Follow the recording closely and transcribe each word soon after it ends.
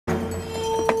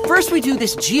First we do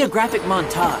this geographic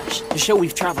montage to show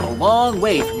we've traveled a long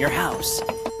way from your house.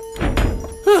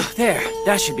 Whew, there,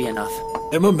 that should be enough.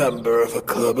 I'm a member of a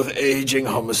club of aging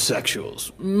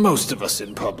homosexuals, most of us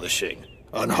in publishing.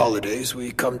 On holidays,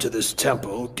 we come to this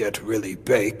temple, get really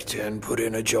baked, and put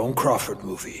in a Joan Crawford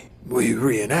movie. We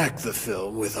reenact the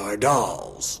film with our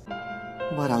dolls.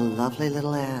 What a lovely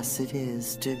little ass it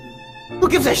is, too. Who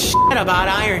gives a shit about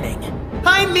ironing?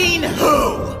 I mean,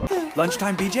 who?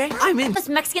 Lunchtime, BJ? I'm in. Most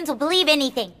Mexicans will believe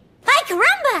anything. Hi,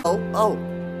 caramba!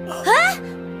 Huh?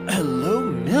 Hello,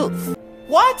 MILF.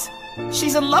 What?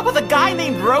 She's in love with a guy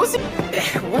named Rosie?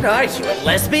 What are you, a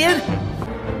lesbian?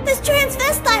 This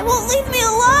transvestite won't leave me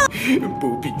alone!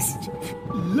 Boobies.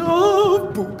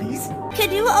 Love boobies.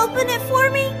 Could you open it for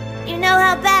me? You know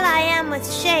how bad I am with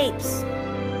shapes.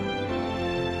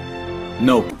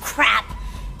 Nope. Crap!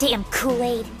 Damn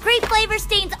Kool-Aid. Grape flavor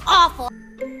stains awful.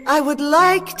 I would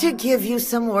like to give you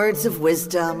some words of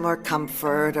wisdom or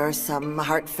comfort or some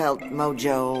heartfelt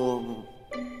mojo.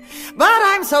 But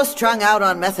I'm so strung out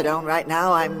on methadone right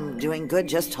now, I'm doing good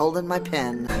just holding my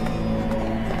pen.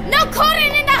 ¡No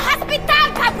corren en el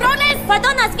hospital, cabrones! ¿Cuándo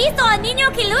has visto a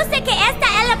niño que luce que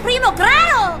está el primo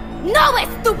grado? ¡No,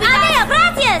 estúpida! ¡Adiós,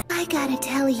 gracias! I gotta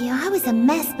tell you, I was a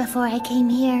mess before I came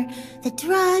here. The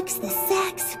drugs, the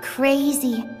sex,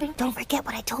 crazy. But don't forget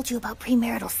what I told you about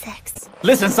premarital sex.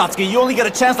 Listen, Satsuki, you only get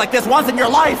a chance like this once in your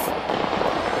life!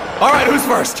 Alright, who's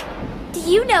first? Do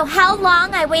you know how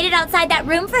long I waited outside that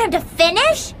room for him to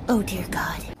finish? Oh, dear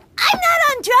God. I'm not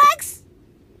on drugs!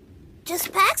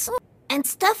 Just pack some and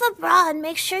stuff a bra and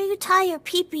make sure you tie your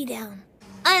pee-pee down.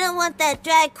 I don't want that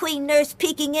drag queen nurse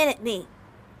peeking in at me.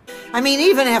 I mean,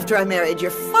 even after I married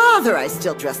your father, I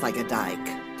still dress like a dyke.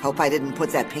 Hope I didn't put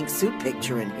that pink suit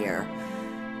picture in here.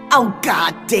 Oh,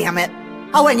 God damn it.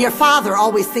 Oh, and your father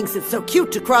always thinks it's so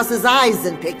cute to cross his eyes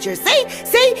in pictures.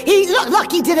 See, look,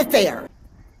 he did it there.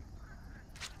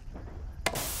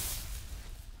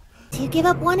 You give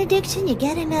up one addiction, you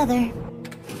get another.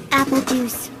 Apple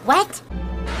juice. What?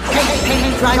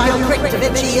 Drive real quick, Da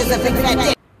Vinci is a big fat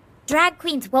dick. Drag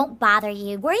queens won't bother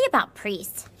you. Worry about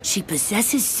priests. She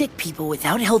possesses sick people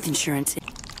without health insurance.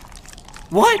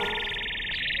 What?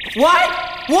 What?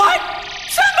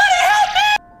 Somebody help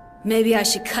me! Maybe I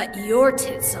should cut your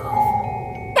tits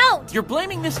off. Don't! You're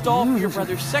blaming this doll for your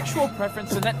brother's sexual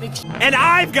preference, and that makes you... And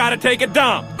I've gotta take a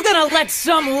dump! You're gonna let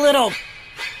some little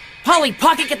Polly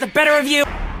Pocket get the better of you?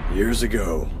 Years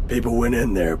ago, people went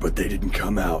in there, but they didn't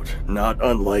come out. Not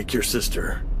unlike your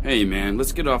sister. Hey man,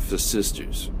 let's get off the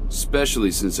sisters.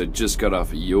 Especially since I just got off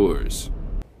of yours.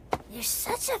 You're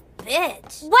such a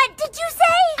bitch. What did you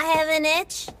say? I have an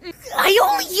itch. I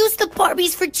only use the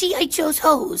Barbies for G.I. Joe's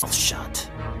hose. Shut.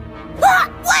 What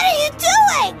are you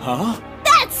doing? Huh?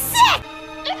 That's sick!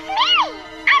 It's me!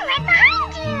 I'm right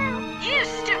behind you! You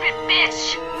stupid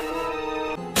bitch!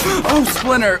 Oh,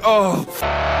 Splinter! Oh!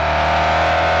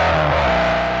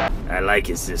 I like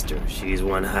his sister. She's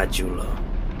one hot chulo.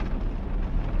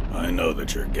 I know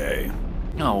that you're gay.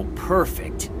 Oh,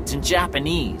 perfect. It's in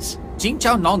Japanese.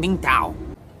 Jinchao no ning tao.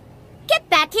 Get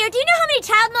back here! Do you know how many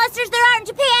child molesters there are in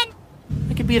Japan?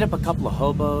 I could beat up a couple of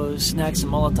hobos, snag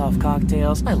some Molotov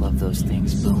cocktails. I love those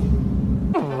things.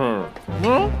 Boom.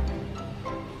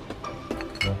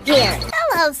 Here.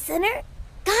 Hello, sinner.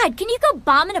 God, can you go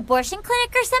bomb an abortion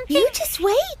clinic or something? You just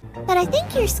wait. But I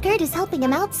think your skirt is helping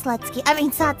him out, Satsuki.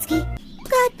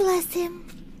 God bless him.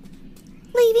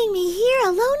 Leaving me here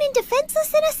alone and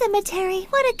defenseless in a cemetery.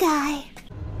 What a guy.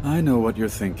 I know what you're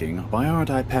thinking. Why aren't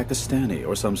I Pakistani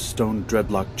or some stone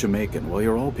dreadlock Jamaican while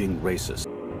you're all being racist?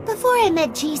 Before I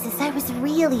met Jesus, I was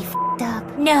really f***ed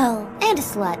up. No, and a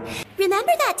slut.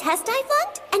 Remember that test I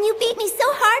flunked? And you beat me so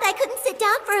hard I couldn't sit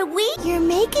down for a week? You're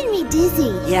making me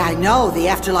dizzy. Yeah, I know. The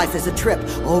afterlife is a trip.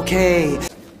 Okay.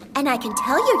 And I can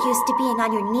tell you're used to being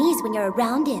on your knees when you're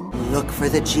around him. Look for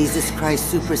the Jesus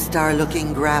Christ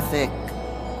Superstar-looking graphic.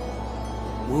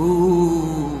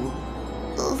 Ooh.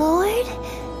 Lord,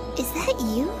 is that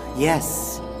you?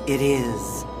 Yes, it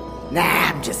is. Nah,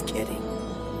 I'm just kidding.